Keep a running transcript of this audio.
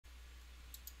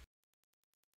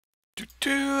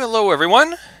Hello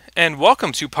everyone, and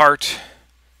welcome to part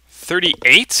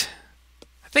 38.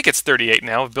 I think it's 38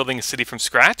 now, of building a city from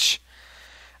scratch.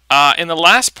 In the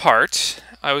last part,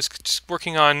 I was just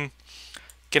working on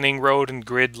getting road and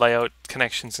grid layout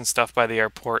connections and stuff by the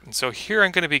airport, and so here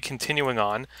I'm going to be continuing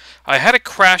on. I had a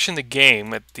crash in the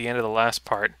game at the end of the last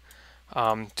part,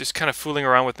 just kind of fooling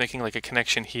around with making like a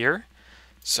connection here.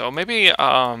 So maybe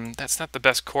that's not the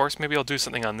best course. Maybe I'll do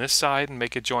something on this side and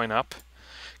make it join up.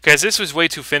 Guys, this was way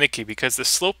too finicky because the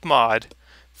slope mod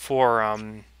for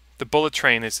the bullet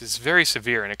train is very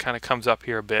severe, and it kind of comes up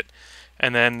here a bit.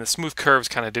 And then the smooth curves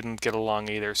kind of didn't get along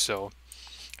either, so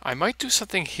I might do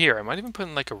something here. I might even put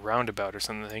in like a roundabout or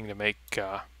something to make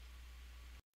it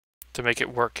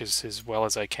work as well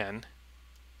as I can.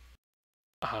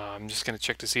 I'm just going to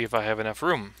check to see if I have enough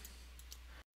room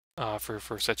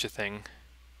for such a thing.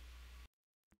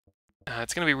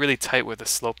 It's going to be really tight with the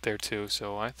slope there too,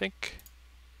 so I think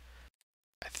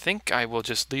I will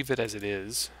just leave it as it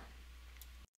is.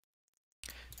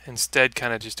 Instead,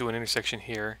 kind of just do an intersection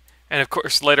here. And of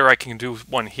course, later I can do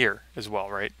one here as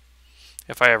well, right?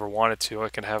 If I ever wanted to, I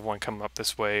can have one come up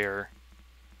this way or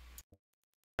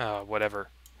whatever.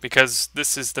 Because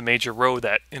this is the major road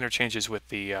that interchanges with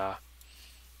the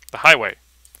highway.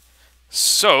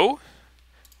 So,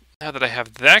 now that I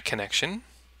have that connection,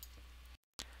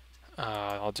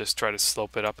 I'll just try to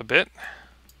slope it up a bit.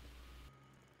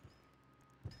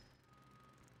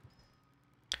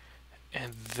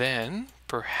 And then,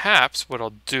 perhaps what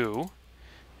I'll do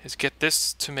is get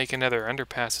this to make another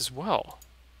underpass as well.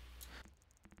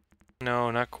 No,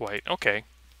 not quite. Okay.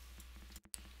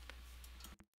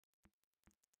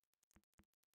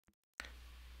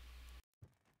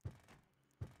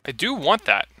 I do want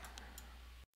that.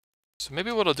 So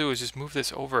maybe what I'll do is just move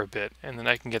this over a bit, and then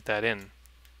I can get that in.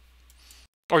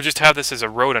 Or just have this as a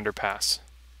road underpass.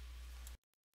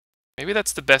 Maybe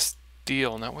that's the best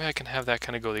deal, and that way I can have that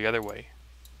kind of go the other way.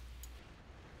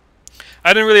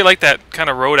 I didn't really like that kind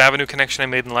of road avenue connection I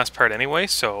made in the last part anyway,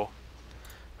 so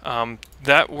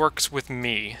that works with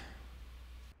me.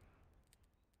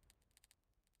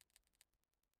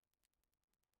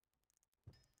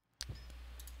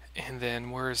 And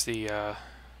then where's the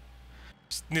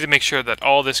just need to make sure that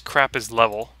all this crap is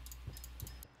level,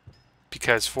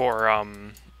 because for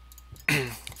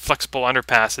flexible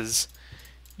underpasses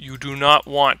you do not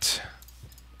want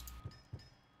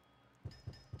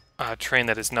a train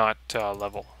that is not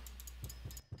level.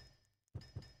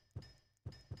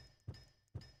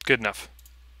 Good enough.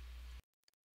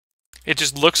 It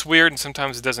just looks weird, and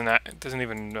sometimes it doesn't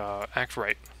even act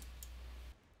right.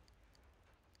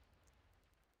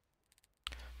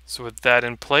 So with that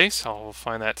in place, I'll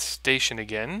find that station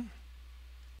again.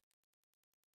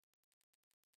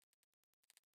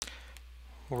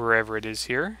 Wherever it is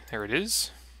here. There it is.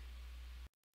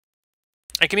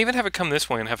 I can even have it come this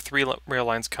way and have 3 rail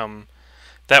lines come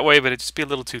that way, but it'd just be a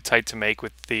little too tight to make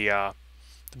with the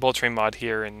bullet train mod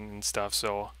here and stuff,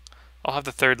 so I'll have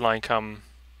the 3rd line come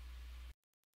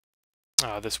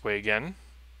this way again.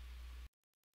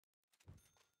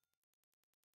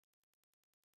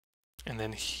 And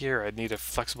then here I'd need a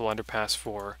flexible underpass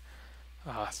for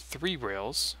 3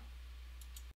 rails.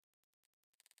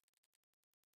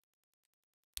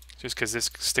 Just because this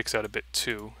sticks out a bit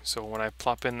too. So when I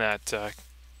plop in that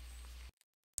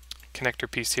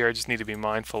connector piece here, I just need to be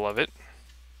mindful of it.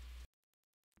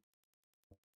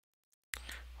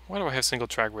 Why do I have single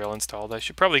track rail installed? I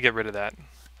should probably get rid of that.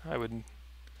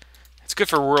 It's good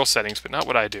for rural settings, but not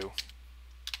what I do.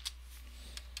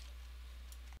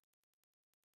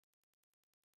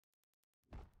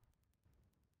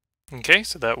 Okay,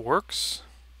 so that works.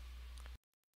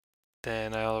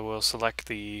 Then I will select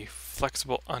the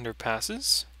flexible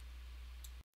underpasses.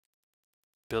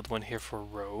 Build one here for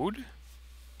road.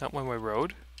 Not one-way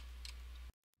road.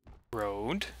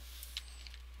 Road.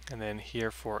 And then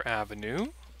here for avenue.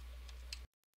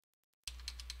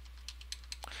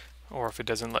 Or if it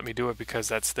doesn't let me do it because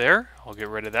that's there, I'll get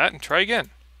rid of that and try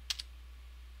again.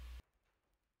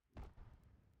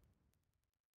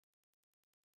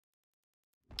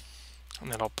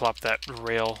 And then I'll plop that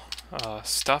rail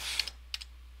stuff.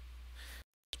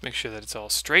 Make sure that it's all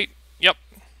straight. Yep.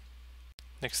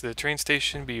 Next to the train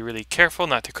station, be really careful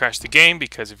not to crash the game,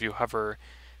 because if you hover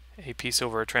a piece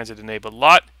over a transit-enabled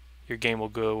lot, your game will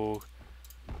go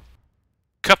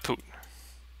kaput.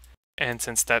 And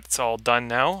since that's all done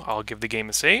now, I'll give the game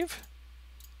a save.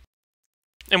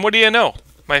 And what do you know?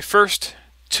 My first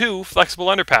 2 flexible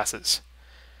underpasses.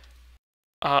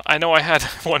 I know I had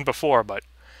one before, but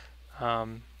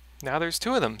now there's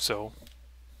 2 of them, so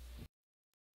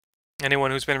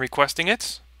anyone who's been requesting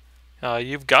it,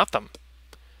 you've got them.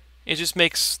 It just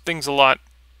makes things a lot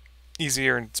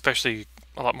easier and especially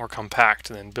a lot more compact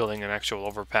than building an actual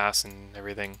overpass and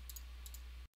everything.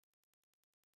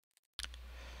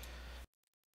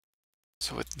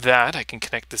 So with that, I can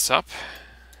connect this up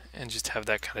and just have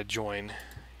that kind of join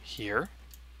here.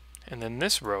 And then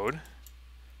this road,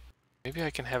 maybe I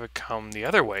can have it come the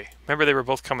other way. Remember they were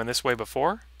both coming this way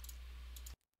before?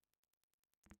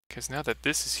 Because now that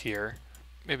this is here,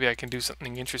 maybe I can do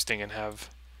something interesting and have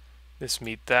this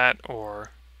meet that,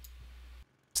 or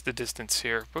what's the distance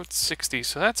here? About 60,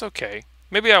 so that's okay.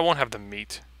 Maybe I won't have them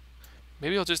meet.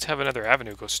 Maybe I'll just have another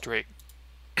avenue go straight.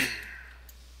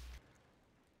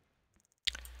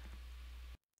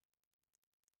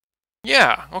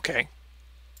 Yeah, okay.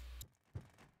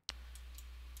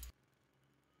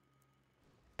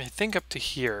 I think up to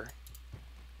here.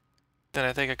 Then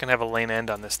I think I can have a lane end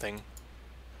on this thing.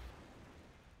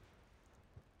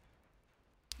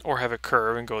 Or have it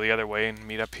curve and go the other way and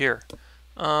meet up here.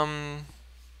 Or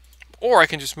I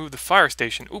can just move the fire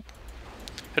station. Oop.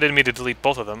 I didn't mean to delete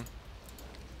both of them.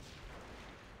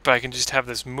 But I can just have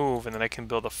this move and then I can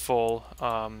build a full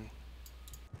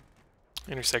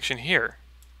intersection here.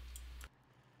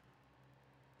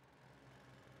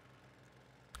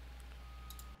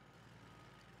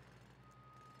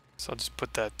 So I'll just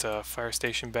put that fire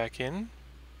station back in.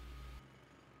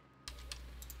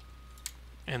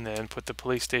 And then put the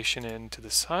police station in to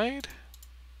the side.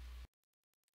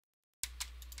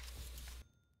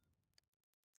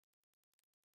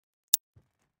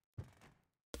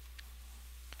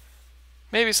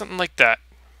 Maybe something like that.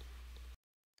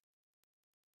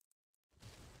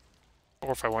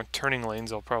 Or if I want turning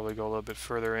lanes, I'll probably go a little bit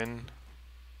further in.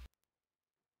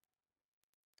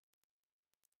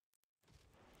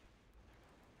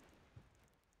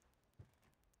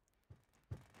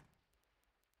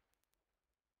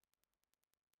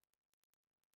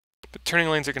 But turning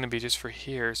lanes are going to be just for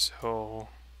here, so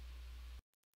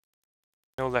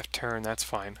no left turn, that's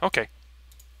fine. Okay.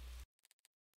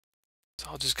 So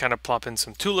I'll just kind of plop in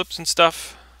some tulips and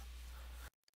stuff.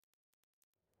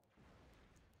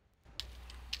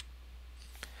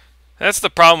 That's the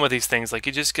problem with these things, like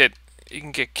you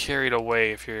can get carried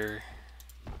away if you're...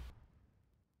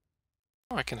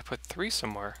 Oh, I can put 3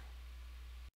 somewhere.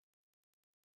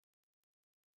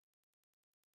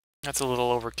 That's a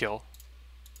little overkill.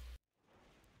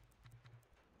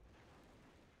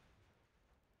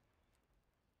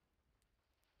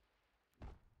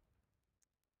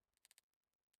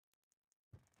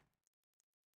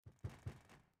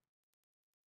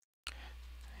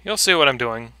 You'll see what I'm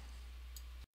doing.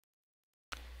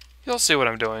 You'll see what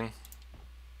I'm doing.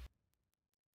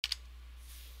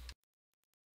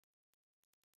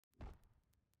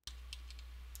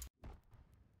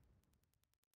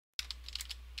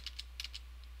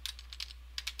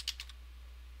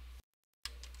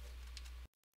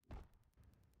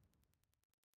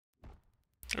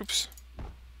 Oops.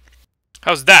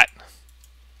 How's that?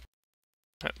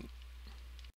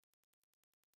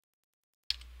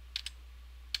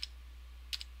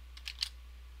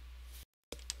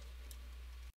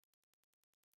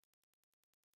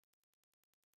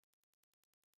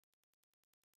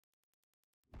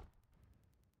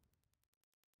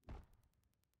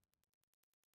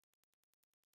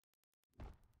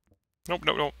 Nope,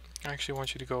 nope, nope. I actually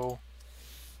want you to go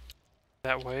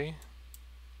that way.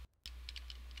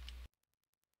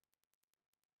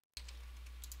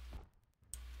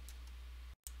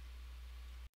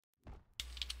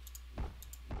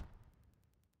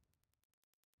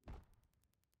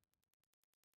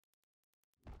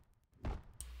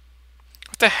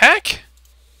 What the heck?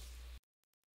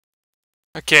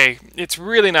 Okay, it's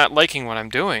really not liking what I'm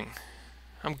doing.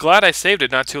 I'm glad I saved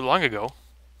it not too long ago.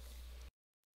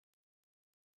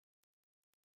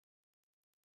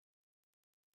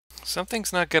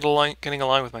 Something's not getting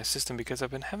along with my system because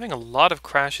I've been having a lot of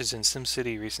crashes in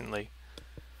SimCity recently.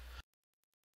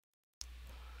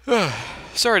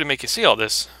 Sorry to make you see all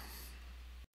this.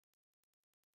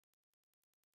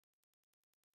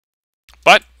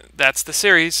 But that's the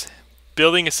series.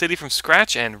 Building a city from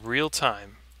scratch and real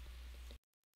time.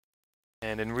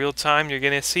 And in real time, you're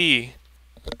going to see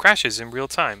crashes in real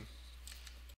time.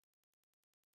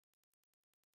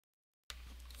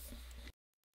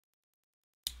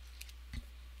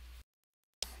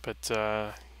 But,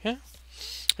 yeah.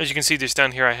 As you can see just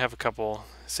down here, I have a couple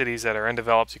cities that are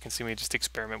undeveloped. You can see me just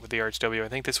experiment with the RHW. I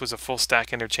think this was a full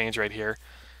stack interchange right here.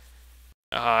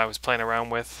 I was playing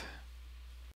around with.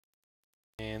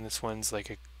 And this one's like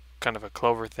a kind of a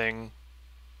clover thing.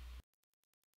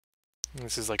 And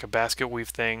this is like a basket weave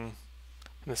thing.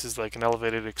 And this is like an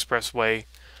elevated expressway.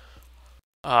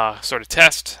 sort of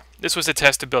test. This was a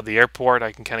test to build the airport.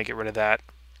 I can kind of get rid of that.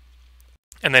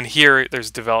 And then here, there's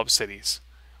developed cities,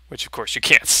 which of course you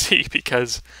can't see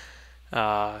because,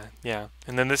 yeah.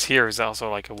 And then this here is also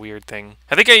like a weird thing.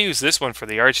 I think I used this one for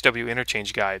the RHW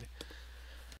interchange guide.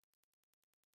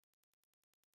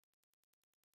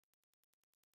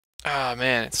 Ah,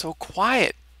 man, it's so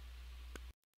quiet.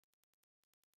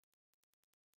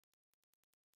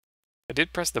 I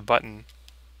did press the button.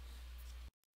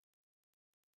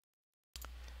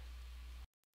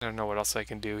 I don't know what else I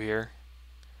can do here.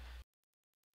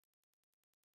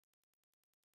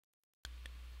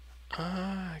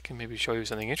 I can maybe show you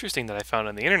something interesting that I found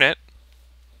on the internet.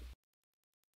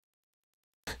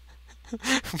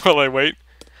 While I wait.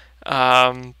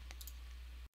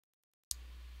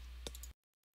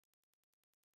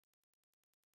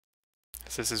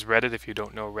 So this is Reddit if you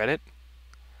don't know Reddit.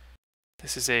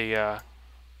 This is a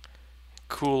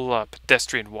cool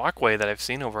pedestrian walkway that I've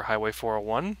seen over Highway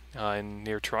 401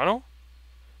 near Toronto.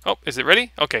 Oh, is it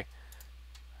ready? Okay.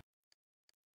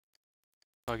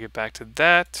 I'll get back to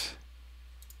that.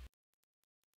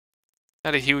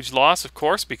 Not a huge loss, of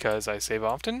course, because I save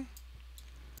often.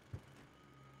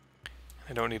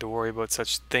 I don't need to worry about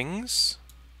such things.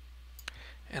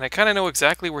 And I kind of know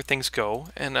exactly where things go,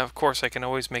 and of course I can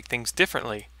always make things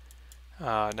differently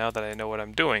now that I know what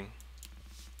I'm doing.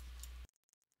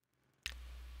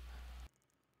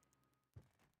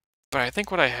 But I think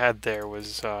what I had there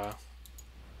was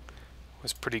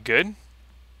pretty good.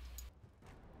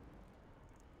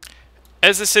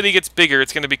 As the city gets bigger,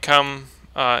 it's going to become,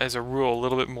 as a rule, a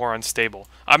little bit more unstable.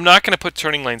 I'm not going to put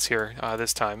turning lanes here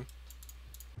this time.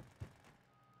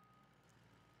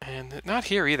 And not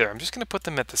here either. I'm just going to put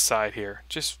them at the side here.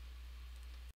 Just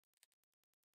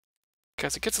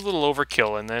because it gets a little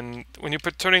overkill. And then when you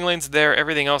put turning lanes there,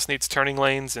 everything else needs turning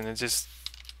lanes. And it just...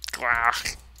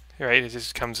 right? It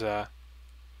just becomes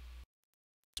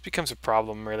a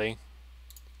problem, really.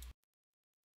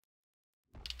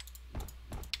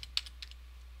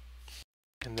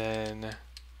 And then...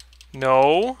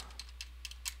 no.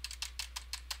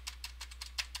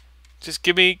 Just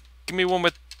give me one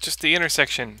with just the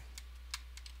intersection.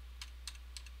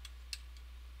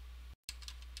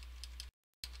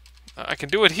 I can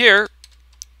do it here.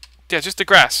 Yeah, just the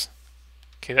grass.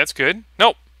 Okay, that's good.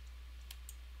 Nope.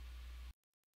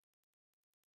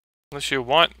 Unless you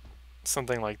want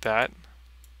something like that.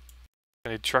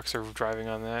 Any trucks are driving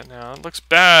on that now. It looks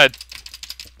bad.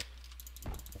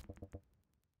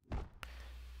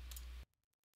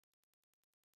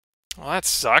 Well, that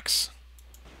sucks.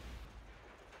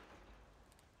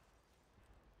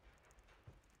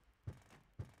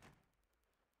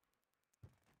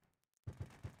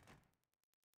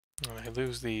 I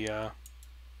lose the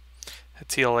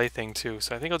TLA thing too,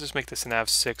 so I think I'll just make this an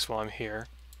Av6 while I'm here.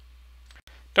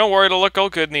 Don't worry, it'll look all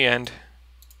good in the end.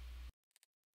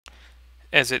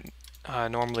 As it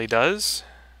normally does.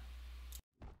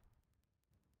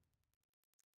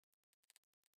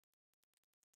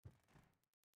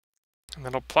 And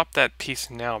then I'll plop that piece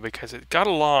now because it got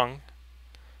along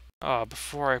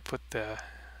before I put the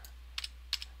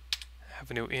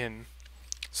avenue in.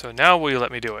 So now will you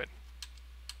let me do it?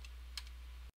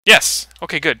 Yes!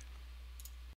 Okay, good.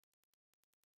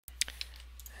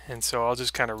 And so I'll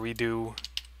just kind of redo...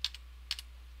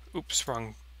 oops,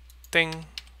 wrong thing.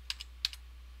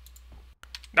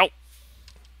 Nope!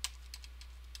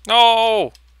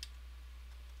 No!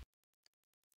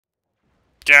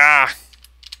 Yeah!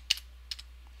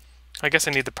 I guess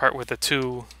I need the part with the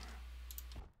two...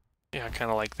 yeah,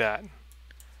 kind of like that.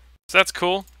 So that's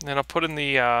cool. And then I'll put in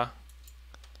the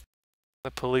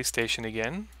police station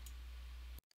again.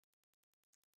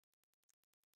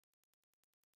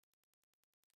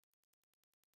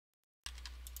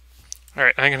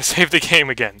 Alright, I'm going to save the game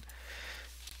again.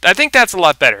 I think that's a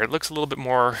lot better. It looks a little bit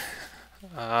more...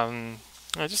 it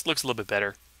just looks a little bit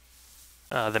better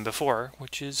than before,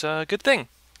 which is a good thing.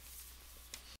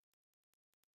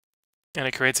 And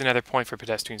it creates another point for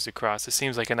pedestrians to cross. It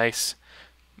seems like a nice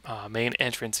main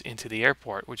entrance into the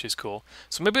airport, which is cool.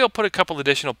 So maybe I'll put a couple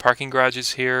additional parking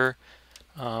garages here.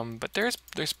 But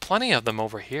there's plenty of them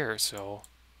over here, so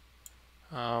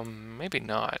maybe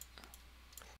not.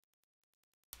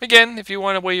 Again, if you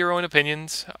want to weigh your own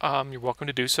opinions, you're welcome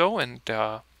to do so, and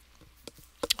I'll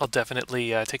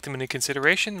definitely take them into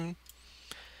consideration.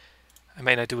 I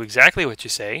may not do exactly what you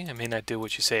say. I may not do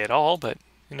what you say at all, but,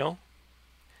 you know,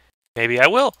 maybe I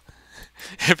will.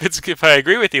 if I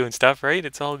agree with you and stuff, right?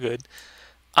 It's all good.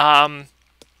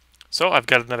 So I've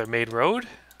got another made road.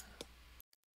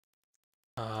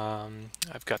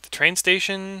 I've got the train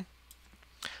station.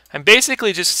 I'm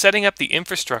basically just setting up the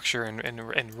infrastructure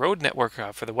and road network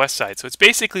for the west side. So it's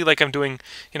basically like I'm doing,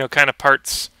 kind of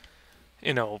parts,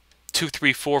 2,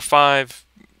 3, 4, 5,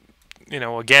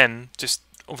 again, just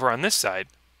over on this side.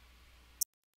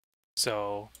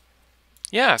 So,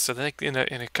 yeah, so like in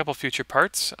a couple future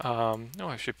parts,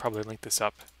 I should probably link this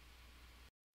up.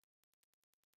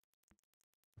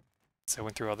 So I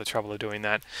went through all the trouble of doing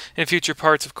that. In future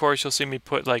parts, of course, you'll see me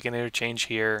put like an interchange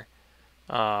here.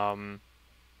 And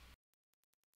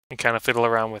kind of fiddle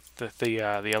around with the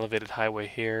elevated highway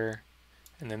here,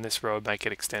 and then this road might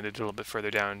get extended a little bit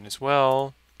further down as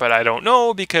well. But I don't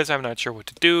know because I'm not sure what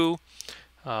to do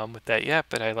with that yet.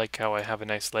 But I like how I have a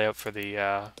nice layout for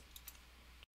the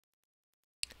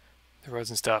roads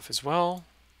and stuff as well.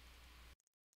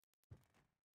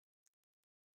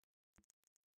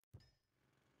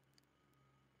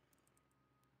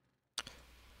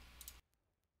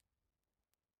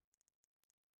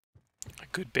 A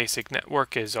good basic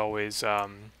network is always a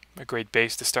great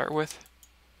base to start with.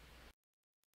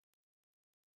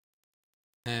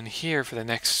 And here for the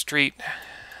next street,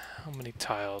 how many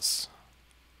tiles?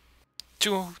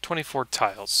 24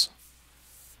 tiles.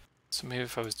 So maybe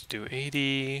if I was to do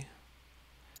 80,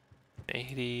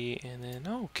 80, and then,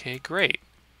 okay, great.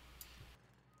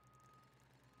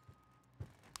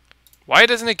 Why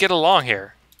doesn't it get along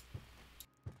here?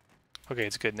 Okay,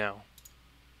 it's good now.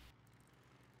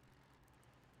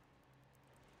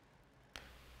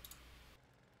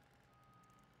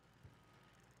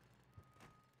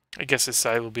 I guess this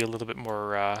side will be a little bit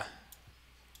more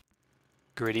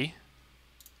gritty.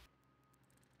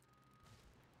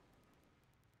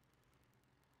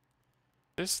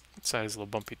 This side is a little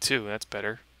bumpy too, that's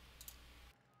better.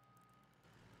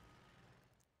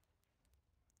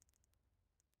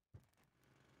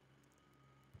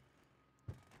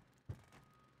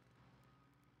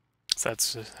 So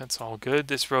that's all good.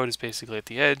 This road is basically at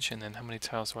the edge, and then how many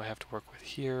tiles do I have to work with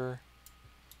here?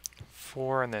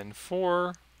 4 and then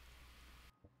 4.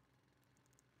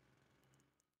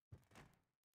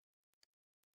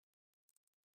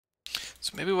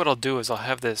 So maybe what I'll do is I'll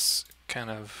have this kind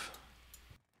of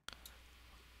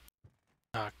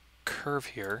curve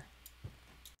here.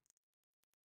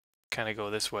 Kind of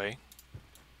go this way.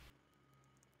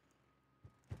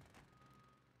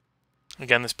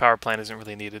 Again, this power plant isn't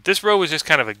really needed. This row was just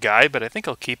kind of a guide, but I think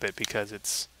I'll keep it because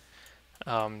it's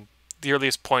the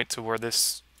earliest point to where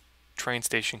this train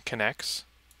station connects.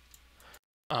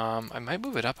 I might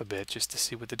move it up a bit just to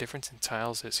see what the difference in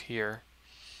tiles is here.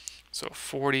 So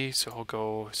 40, so I'll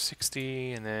go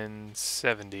 60 and then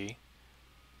 70.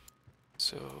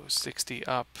 So 60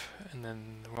 up, and then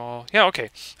all. Yeah, okay.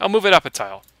 I'll move it up a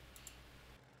tile.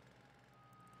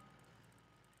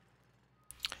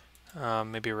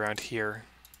 Maybe around here.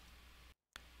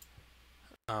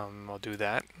 I'll do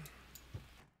that.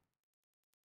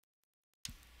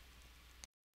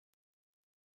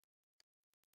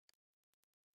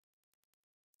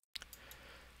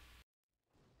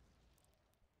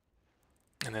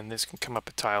 And then this can come up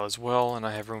a tile as well, and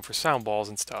I have room for sound balls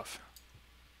and stuff.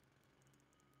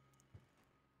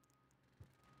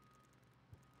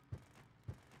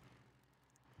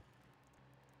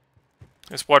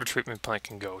 This water treatment plant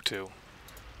can go too.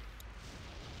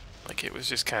 Like it was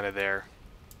just kind of there.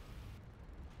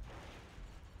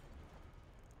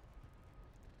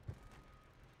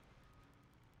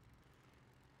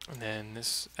 And then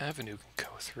this avenue can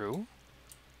go through.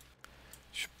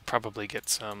 Should probably get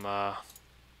some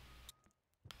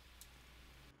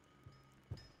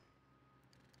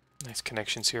nice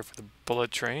connections here for the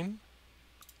bullet train.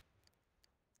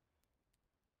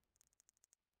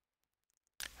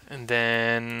 And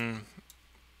then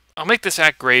I'll make this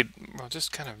at grade. I'll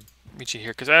just kind of reach it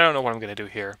here because I don't know what I'm going to do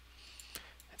here.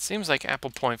 It seems like Apple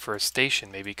Point for a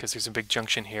station maybe because there's a big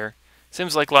junction here.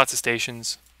 Seems like lots of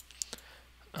stations.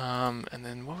 And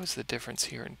then what was the difference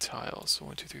here in tiles? So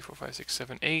 1, 2, 3, 4, 5, 6,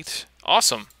 7, 8.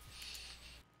 Awesome.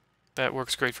 That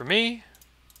works great for me.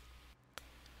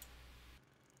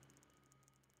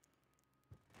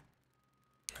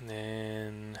 And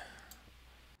then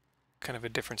what kind of a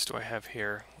difference do I have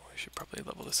here? I should probably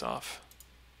level this off.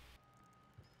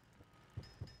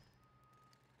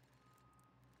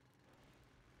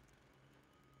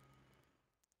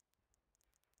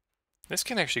 This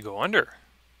can actually go under.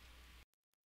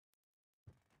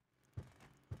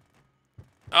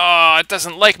 Oh, it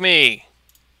doesn't like me.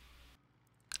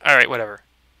 Alright, whatever.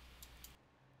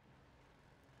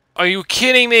 Are you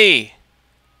kidding me?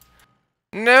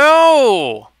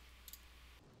 No!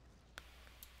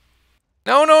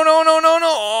 No, no, no, no, no,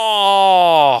 no!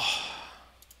 Oh!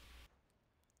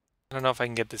 I don't know if I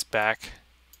can get this back.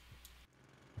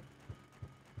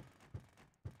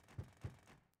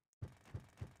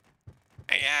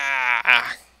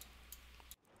 Yeah.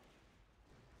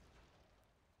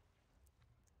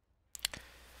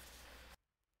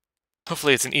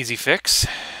 Hopefully it's an easy fix.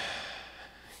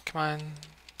 Come on.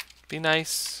 Be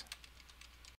nice.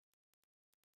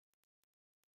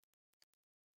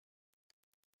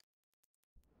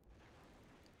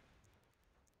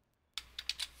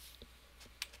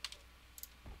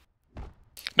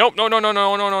 Nope, no, no, no,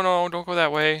 no, no, no, no, don't go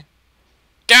that way.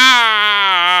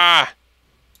 Ah!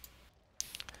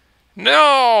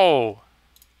 No!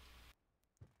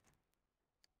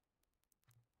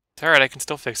 It's alright, I can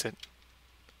still fix it.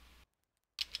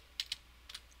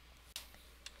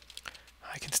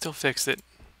 I can still fix it.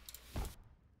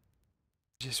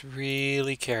 Just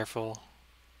really careful.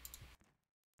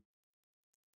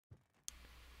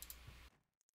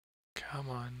 Come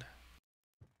on.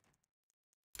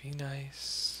 Be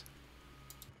nice.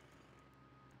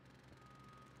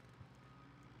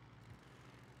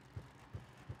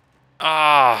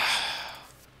 Ah.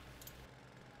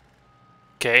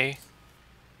 Okay.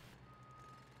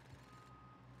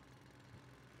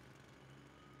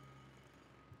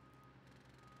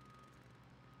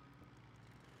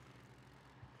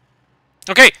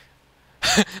 Okay!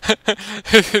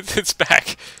 It's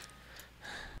back.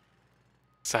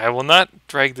 So I will not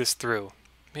drag this through.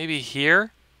 Maybe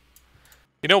here?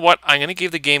 You know what? I'm going to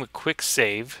give the game a quick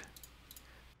save.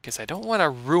 Because I don't want to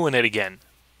ruin it again.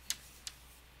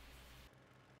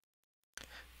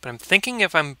 But I'm thinking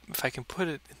if I can put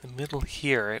it in the middle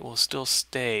here, it will still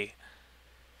stay.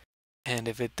 And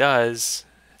if it does,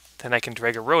 then I can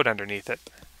drag a road underneath it.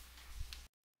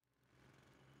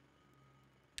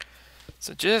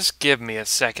 So just give me a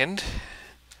second.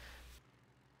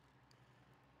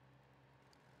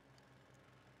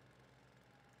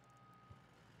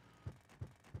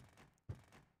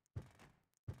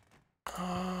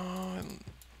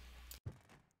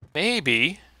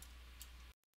 Maybe.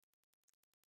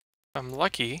 I'm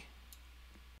lucky.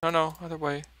 No, no, other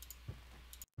way.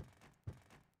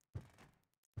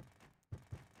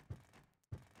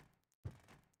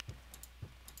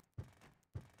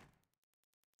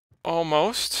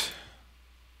 Almost.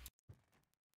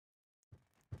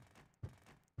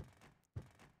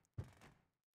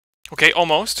 Okay,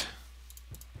 almost.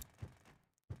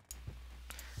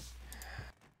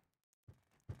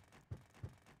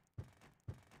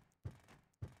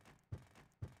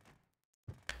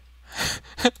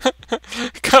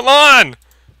 Come on!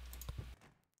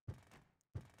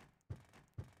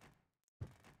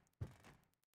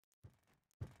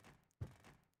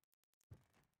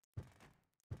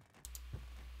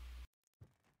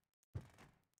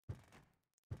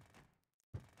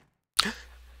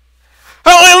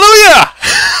 Hallelujah!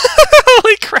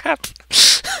 Holy crap!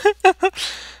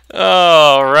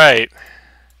 All right.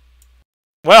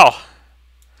 Well,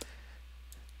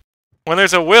 when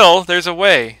there's a will, there's a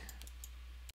way.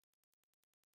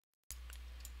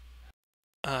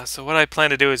 So what I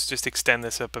plan to do is just extend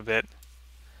this up a bit.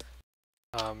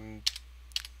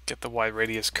 Get the wide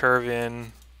radius curve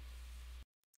in.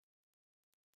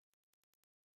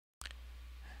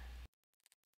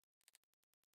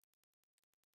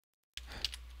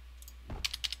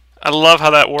 I love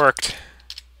how that worked.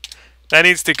 That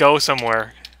needs to go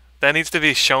somewhere. That needs to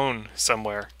be shown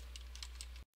somewhere.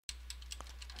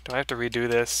 Do I have to redo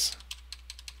this?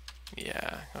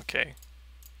 Yeah, okay.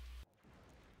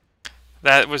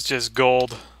 That was just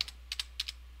gold.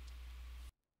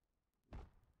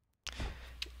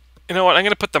 You know what? I'm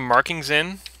going to put the markings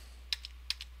in,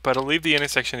 but I'll leave the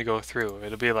intersection to go through.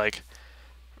 It'll be like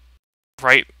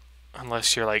right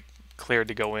unless you're like cleared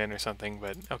to go in or something,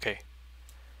 but okay.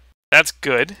 That's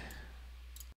good.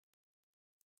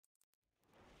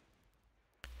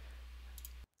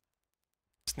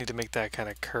 Just need to make that kind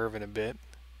of curve in a bit.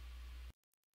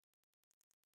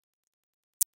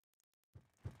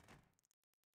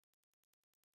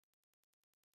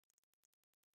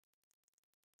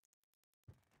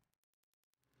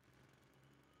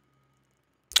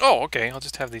 Oh, okay. I'll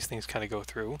just have these things kind of go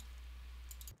through.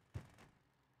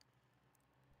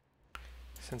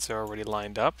 Since they're already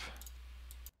lined up.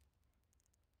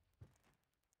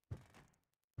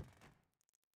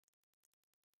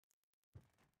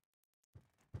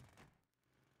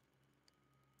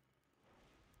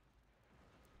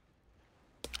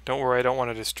 Don't worry, I don't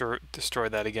want to destroy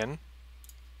that again.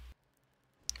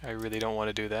 I really don't want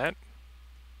to do that.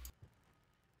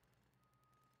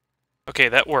 Okay,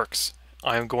 that works.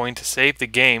 I'm going to save the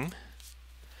game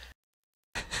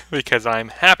because I'm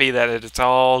happy that it's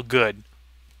all good.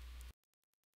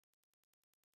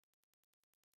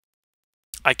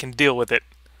 I can deal with it.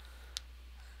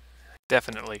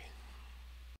 Definitely.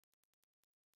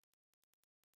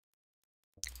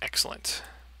 Excellent.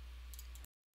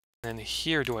 And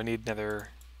here, do I need another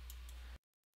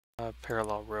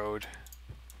parallel road?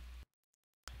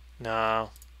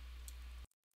 No.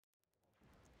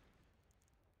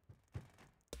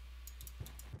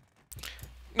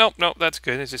 Nope, nope, that's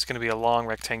good. It's just going to be a long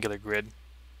rectangular grid.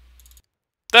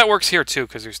 That works here too,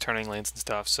 because there's turning lanes and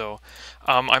stuff. So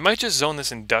I might just zone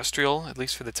this industrial, at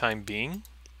least for the time being.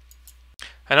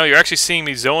 I know you're actually seeing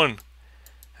me zone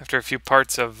after a few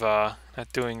parts of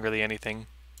not doing really anything.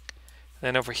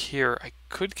 Then over here, I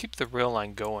could keep the rail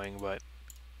line going, but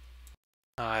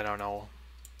I don't know.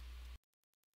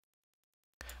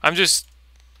 I'm just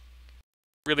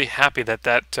really happy that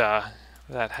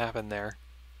that happened there.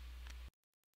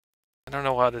 I don't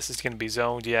know how this is going to be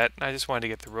zoned yet. I just wanted to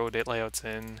get the road layouts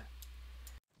in.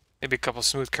 Maybe a couple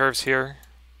smooth curves here.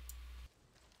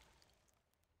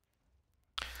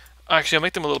 Actually, I'll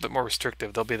make them a little bit more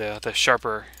restrictive. They'll be the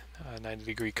sharper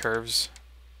 90-degree curves.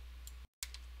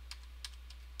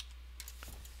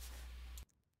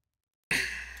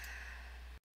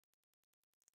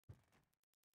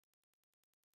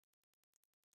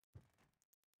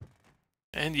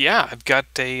 And yeah, I've got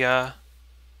a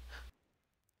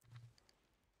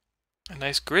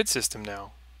nice grid system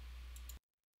now.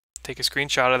 Take a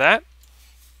screenshot of that.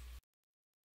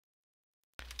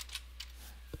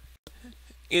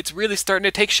 It's really starting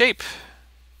to take shape.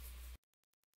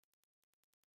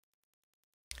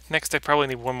 Next, I probably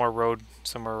need one more road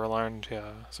somewhere around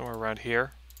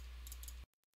here.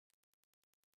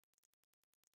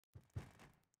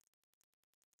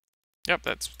 Yep,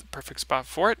 that's the perfect spot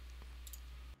for it.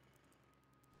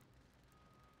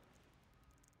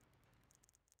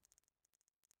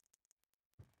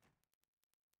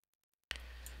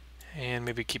 And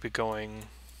maybe keep it going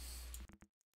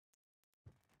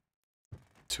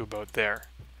to about there.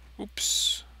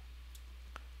 Oops.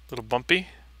 A little bumpy.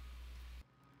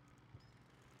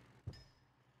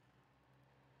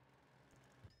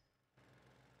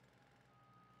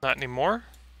 Not anymore.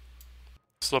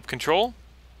 Slope control.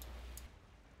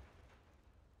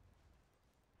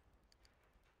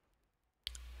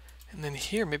 And then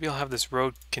here, maybe I'll have this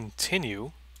road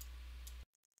continue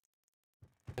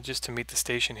just to meet the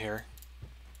station here.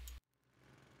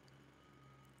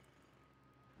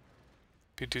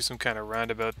 Could do some kind of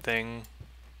roundabout thing.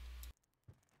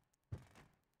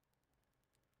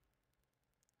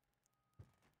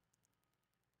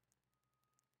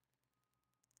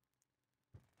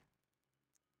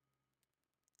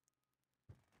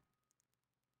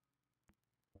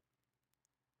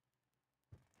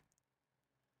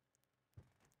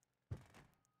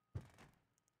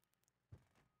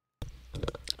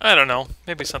 I don't know,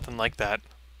 maybe something like that.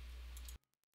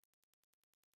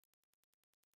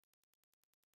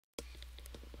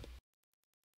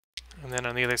 And then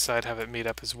on the other side, have it meet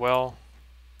up as well.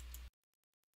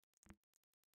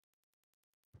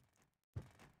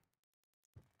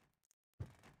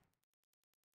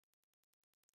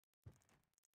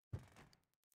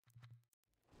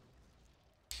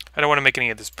 I don't want to make any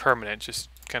of this permanent, just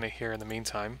kind of here in the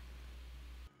meantime.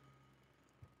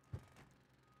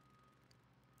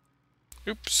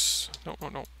 Oops. No, no,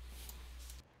 no.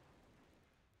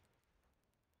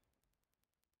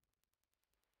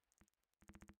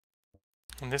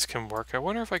 And this can work. I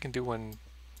wonder if I can do one...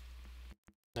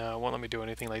 No, it won't let me do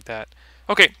anything like that.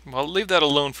 Okay, well, I'll leave that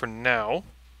alone for now.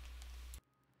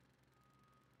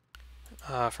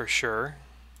 For sure.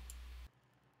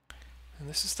 And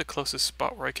this is the closest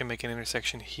spot where I can make an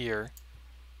intersection here.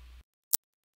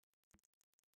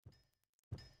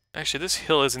 Actually, this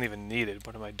hill isn't even needed.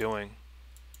 What am I doing?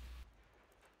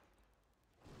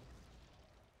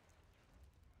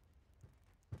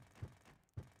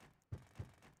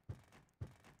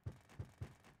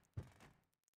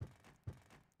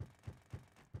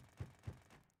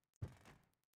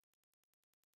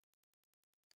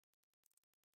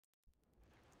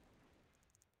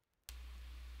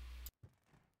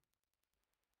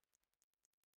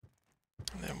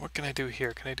 And then what can I do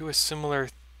here? Can I do a similar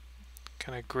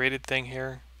kind of graded thing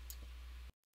here?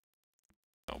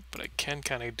 No, but I can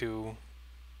kind of do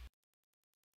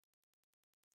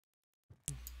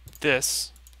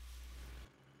this.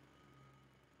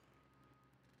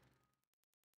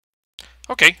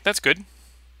 Okay, that's good.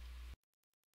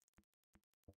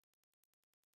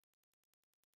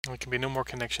 There can be no more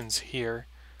connections here.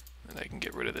 And I can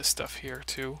get rid of this stuff here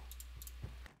too.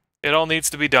 It all needs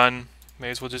to be done. May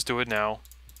as well just do it now.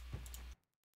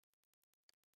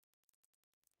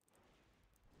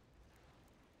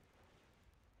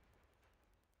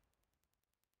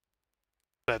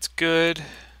 That's good.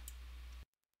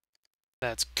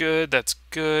 That's good, that's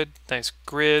good. Nice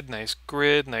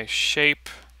grid, nice shape.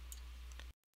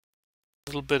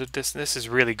 little bit of distance. This is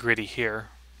really gritty here,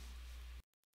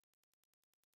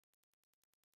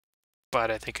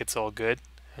 but I think it's all good.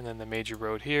 And then the major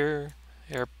road here,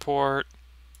 airport,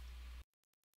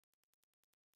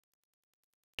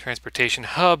 transportation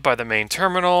hub by the main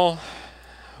terminal,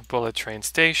 bullet train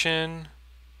station,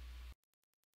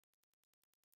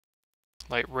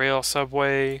 light rail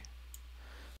subway.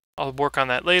 I'll work on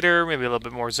that later, maybe a little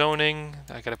bit more zoning.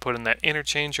 I gotta put in that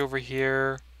interchange over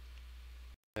here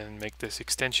and make this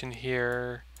extension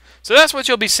here. So that's what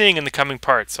you'll be seeing in the coming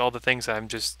parts, all the things I'm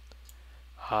just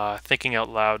thinking out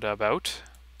loud about.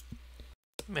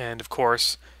 And of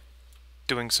course,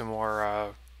 doing some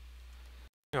more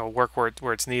work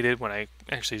where it's needed when I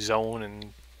actually zone,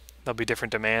 and there'll be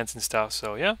different demands and stuff.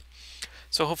 So yeah.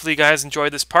 So hopefully you guys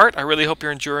enjoyed this part. I really hope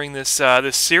you're enjoying this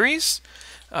this series.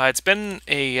 It's been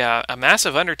a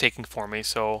massive undertaking for me.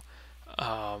 So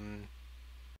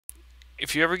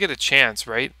if you ever get a chance,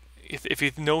 right? If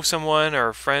you know someone or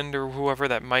a friend or whoever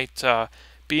that might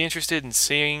be interested in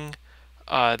seeing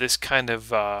this kind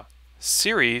of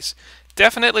series,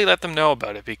 definitely let them know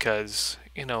about it, because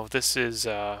this is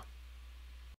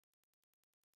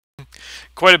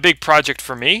quite a big project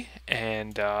for me,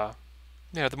 and the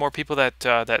more people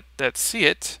that see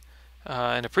it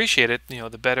and appreciate it,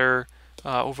 the better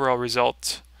overall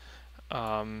result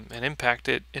and impact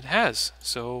it has.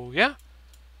 So yeah.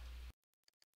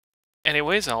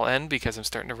 Anyways, I'll end because I'm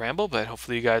starting to ramble, but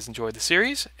hopefully you guys enjoyed the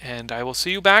series, and I will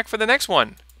see you back for the next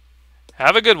one.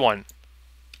 Have a good one.